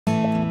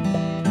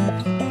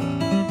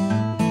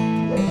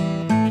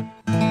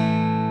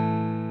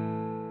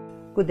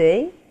Good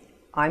day.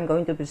 I'm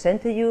going to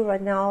present to you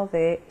right now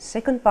the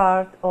second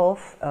part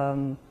of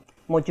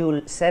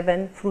Module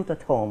 7, Fruit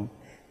at Home.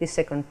 This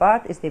second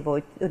part is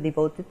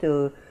devoted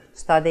to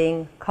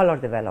studying color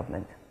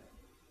development.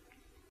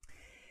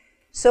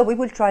 So we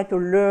will try to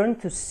learn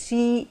to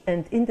see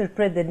and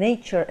interpret the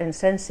nature and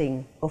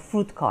sensing of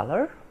fruit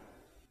color.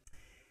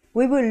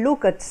 We will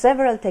look at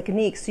several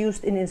techniques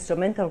used in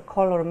instrumental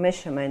color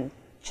measurement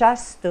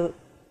just to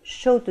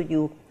show to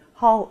you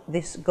how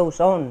this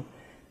goes on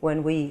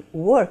when we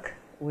work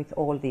with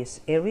all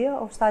this area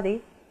of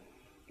study.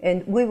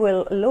 And we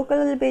will look a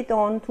little bit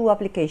on two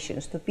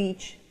applications, to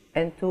peach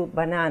and to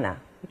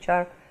banana, which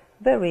are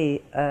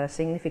very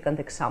significant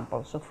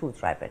examples of fruit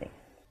ripening.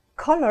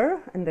 Color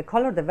and the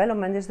color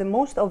development is the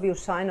most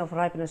obvious sign of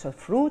ripeness of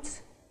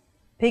fruits.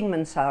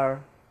 Pigments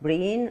are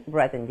green,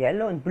 red and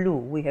yellow, and blue.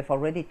 We have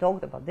already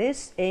talked about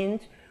this,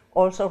 and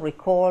also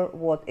recall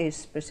what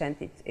is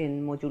presented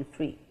in Module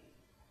 3.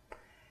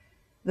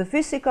 The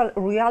physical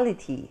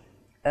reality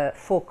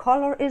for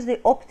color is the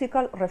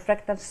optical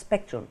refractance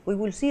spectrum. We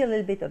will see a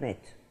little bit on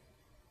it.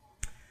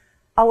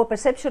 Our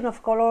perception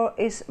of color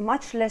is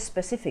much less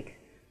specific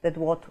than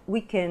what we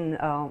can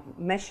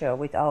measure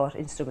with our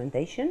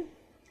instrumentation,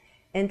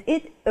 and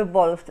it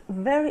evolved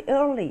very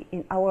early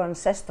in our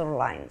ancestral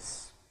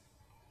lines.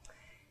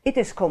 It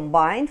is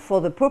combined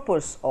for the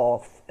purpose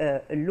of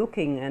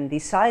looking and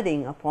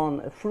deciding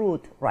upon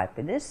fruit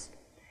ripeness.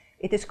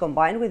 It is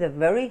combined with a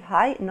very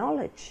high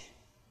knowledge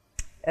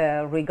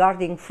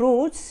regarding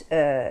fruits.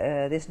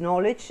 This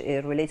knowledge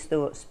relates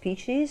to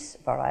species,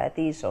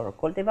 varieties or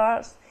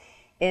cultivars,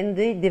 and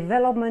the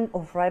development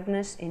of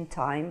ripeness in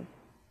time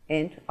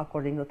and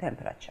according to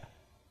temperature.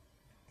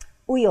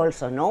 We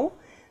also know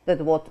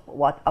that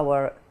what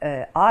our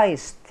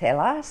eyes tell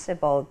us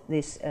about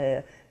this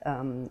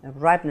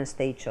ripeness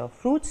stage of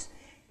fruits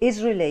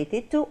is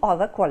related to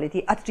other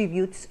quality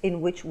attributes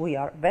in which we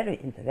are very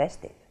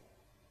interested.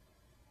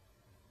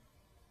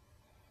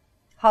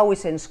 How we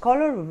sense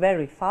color?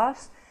 Very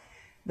fast.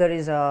 There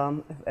is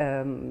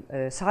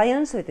a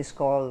science that is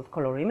called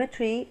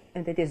colorimetry,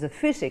 and it is the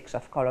physics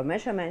of color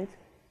measurement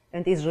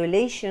and its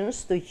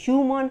relations to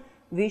human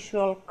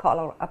visual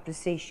color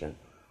appreciation,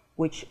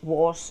 which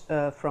was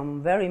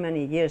from very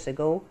many years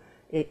ago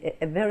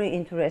a very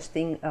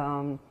interesting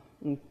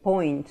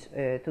point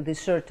to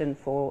discern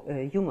for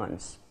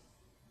humans.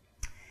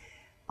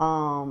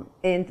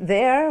 And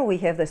there we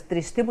have the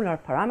three stimular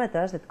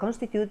parameters that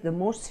constitute the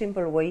most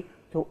simple way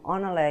to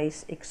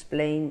analyze,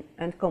 explain,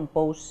 and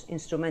compose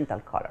instrumental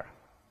color.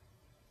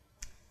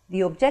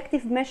 The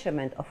objective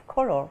measurement of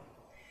color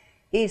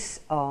is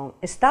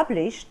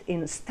established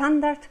in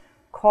standard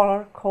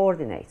color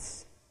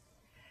coordinates.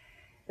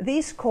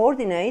 These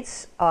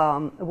coordinates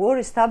were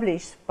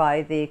established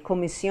by the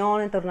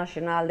Commission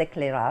Internationale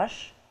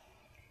d'Éclairage.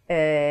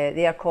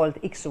 They are called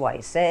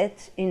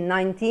XYZ in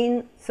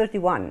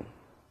 1931.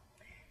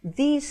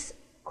 These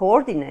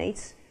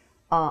coordinates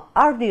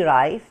are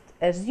derived,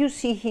 as you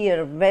see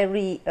here,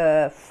 very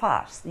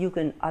fast. You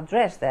can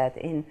address that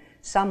in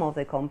some of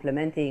the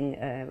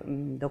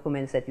complementing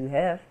documents that you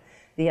have.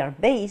 They are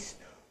based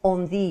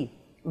on the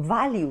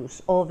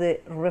values of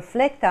the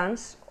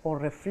reflectance or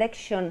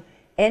reflection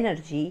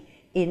energy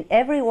in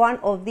every one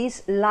of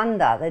these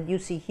lambda that you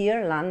see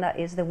here. Lambda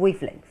is the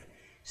wavelength.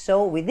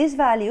 So with these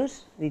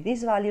values,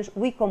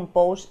 we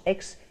compose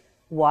X,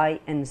 Y,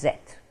 and Z.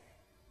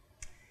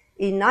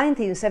 In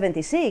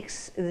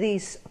 1976,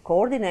 these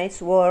coordinates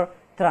were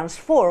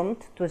transformed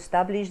to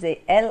establish the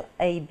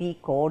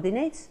LAB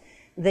coordinates.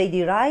 They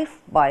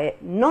derive by a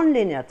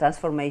nonlinear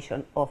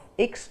transformation of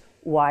X,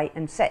 Y,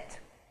 and Z.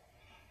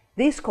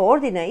 These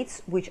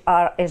coordinates, which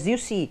are, as you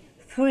see,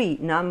 three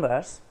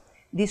numbers,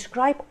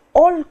 describe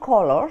all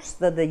colors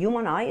that the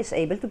human eye is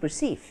able to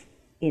perceive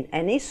in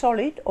any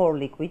solid or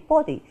liquid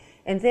body,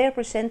 and they are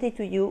presented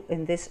to you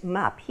in this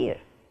map here.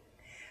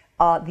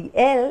 The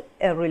L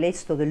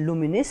relates to the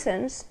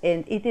luminescence,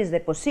 and it is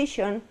the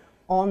position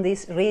on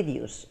this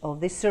radius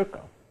of this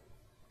circle,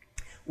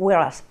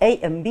 whereas A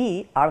and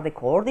B are the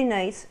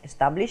coordinates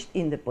established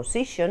in the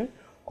position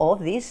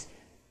of this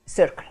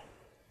circle.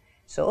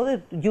 So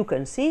that you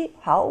can see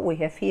how we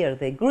have here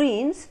the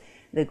greens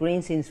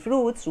in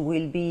fruits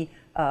will be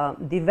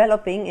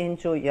developing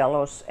into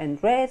yellows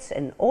and reds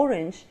and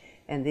orange,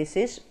 and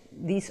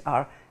these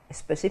are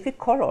specific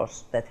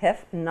colors that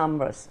have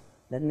numbers.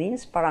 That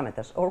means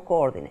parameters or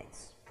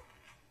coordinates.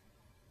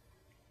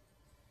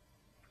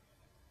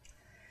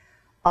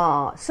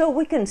 So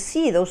we can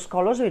see those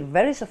colors with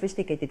very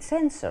sophisticated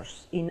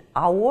sensors in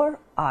our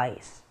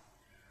eyes.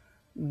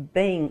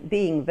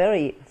 Being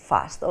very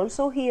fast,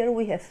 also here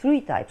we have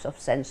three types of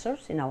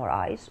sensors in our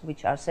eyes,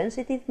 which are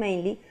sensitive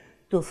mainly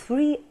to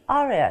three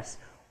areas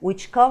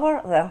which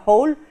cover the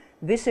whole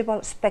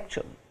visible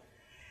spectrum.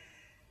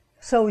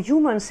 So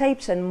humans,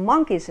 apes, and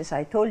monkeys, as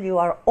I told you,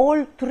 are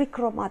all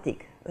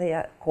trichromatic. They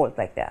are called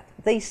like that.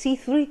 They see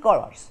three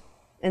colors,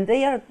 and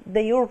they are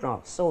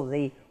diurnal, so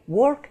they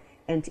work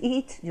and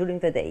eat during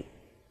the day.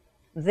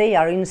 They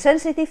are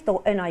insensitive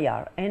to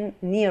NIR and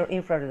near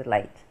infrared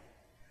light,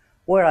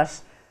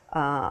 whereas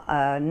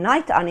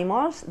Night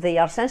animals, they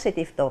are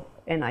sensitive to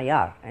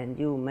NIR, and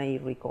you may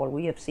recall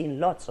we have seen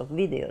lots of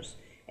videos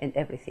and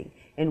everything,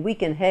 and we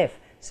can have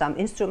some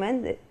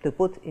instrument to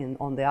put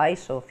on the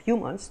eyes of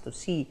humans to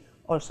see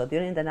also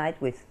during the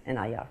night with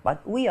NIR.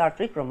 But we are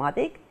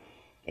trichromatic,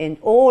 and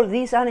all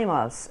these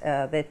animals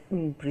that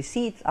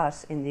precede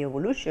us in the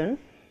evolution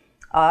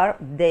are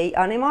day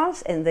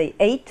animals, and they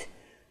ate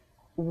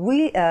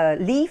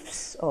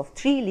leaves of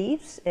tree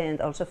leaves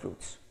and also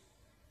fruits.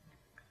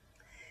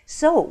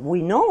 So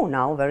we know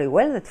now very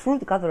well that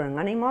fruit-gathering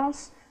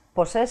animals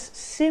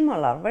possess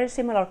very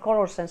similar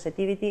color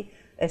sensitivity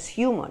as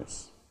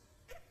humans.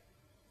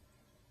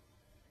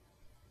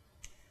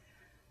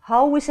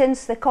 How we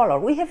sense the color?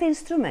 We have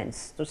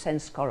instruments to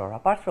sense color.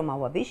 Apart from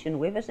our vision,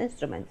 we have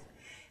instruments.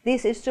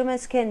 These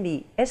instruments can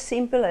be as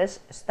simple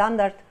as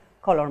standard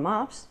color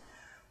maps,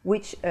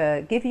 which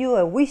give you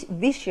a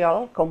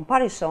visual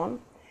comparison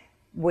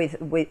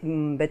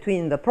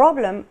between the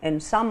problem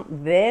and some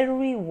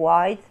very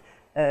wide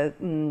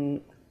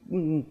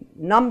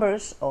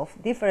numbers of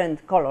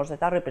different colors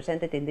that are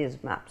represented in these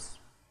maps.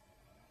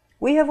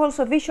 We have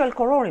also visual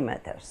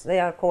colorimeters. They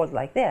are called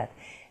like that.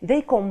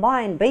 They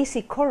combine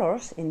basic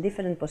colors in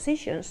different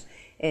positions,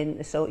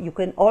 and so you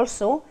can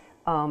also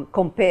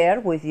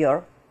compare with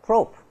your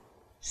probe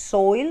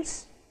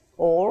soils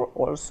or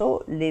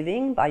also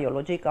living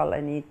biological,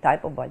 any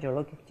type of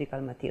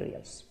biological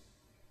materials,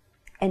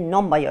 and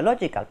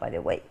non-biological, by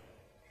the way.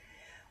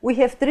 We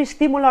have three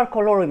stimular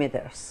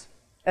colorimeters,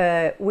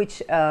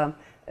 which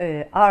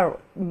are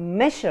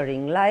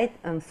measuring light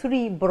on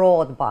three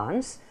broad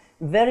bands,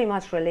 very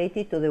much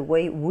related to the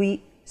way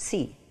we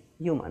see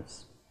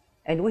humans.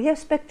 And we have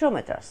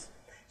spectrometers.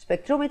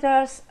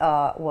 Spectrometers,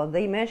 what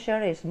they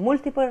measure is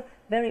multiple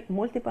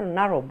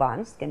narrow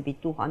bands, can be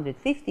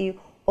 250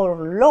 or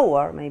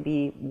lower,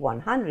 maybe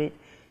 100,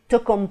 to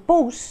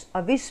compose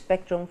a vis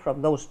spectrum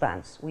from those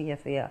bands. We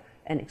have here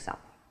an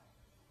example.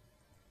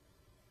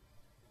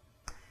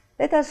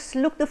 Let us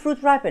look at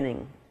fruit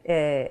ripening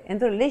and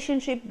the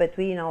relationship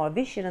between our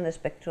vision and the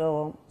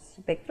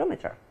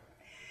spectrometer.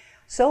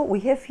 So we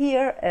have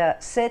here a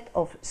set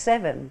of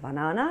 7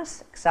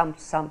 bananas, some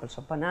samples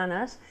of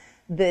bananas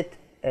that,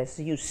 as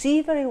you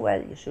see very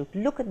well, you should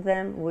look at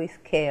them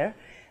with care.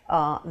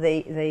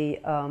 They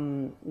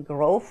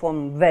grow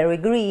from very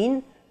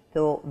green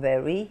to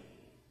very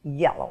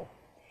yellow.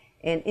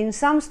 And in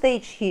some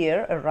stage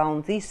here,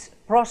 around this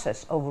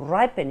process of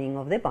ripening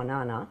of the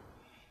banana,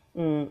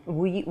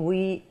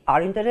 we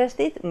are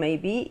interested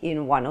maybe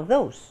in one of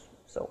those.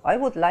 So I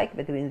would like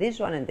between this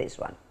one and this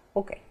one.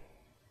 Okay.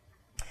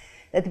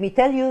 Let me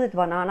tell you that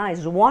banana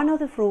is one of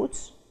the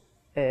fruits,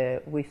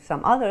 with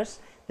some others,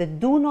 that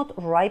do not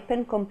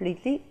ripen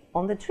completely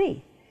on the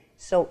tree.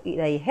 So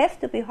they have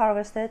to be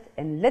harvested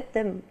and let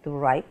them to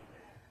ripe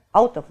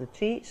out of the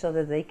tree so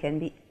that they can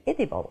be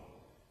edible.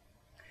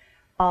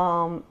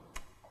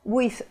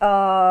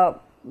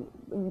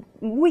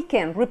 We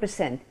can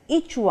represent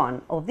each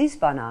one of these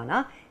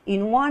banana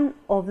in one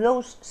of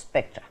those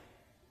spectra.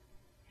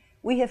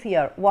 We have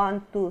here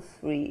 1, 2,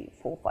 3,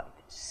 4, 5,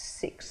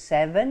 6,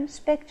 7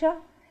 spectra,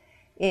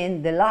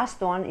 and the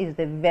last one is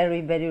the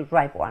very, very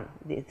ripe one,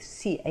 the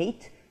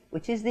C8,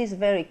 which is this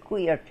very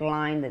clear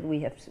line that we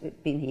have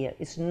been here.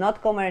 It's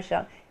not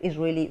commercial, it's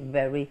really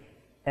very,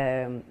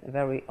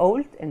 very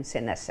old and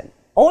senescent.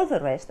 All the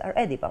rest are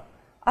edible,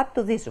 up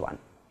to this one.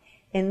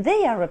 And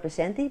they are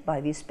represented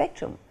by this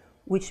spectrum,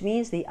 which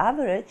means the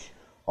average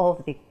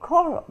of the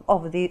color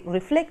of the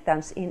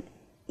reflectance in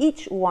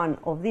each one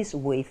of these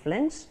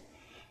wavelengths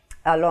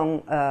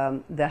along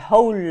the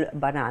whole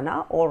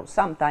banana, or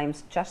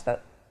sometimes just a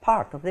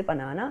part of the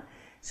banana.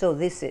 So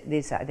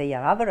they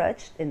are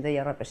averaged and they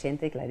are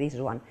represented like this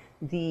one.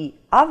 The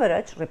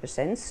average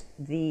represents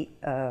the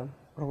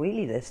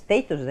really the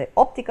status, the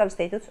optical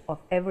status of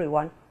every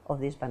one of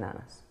these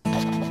bananas.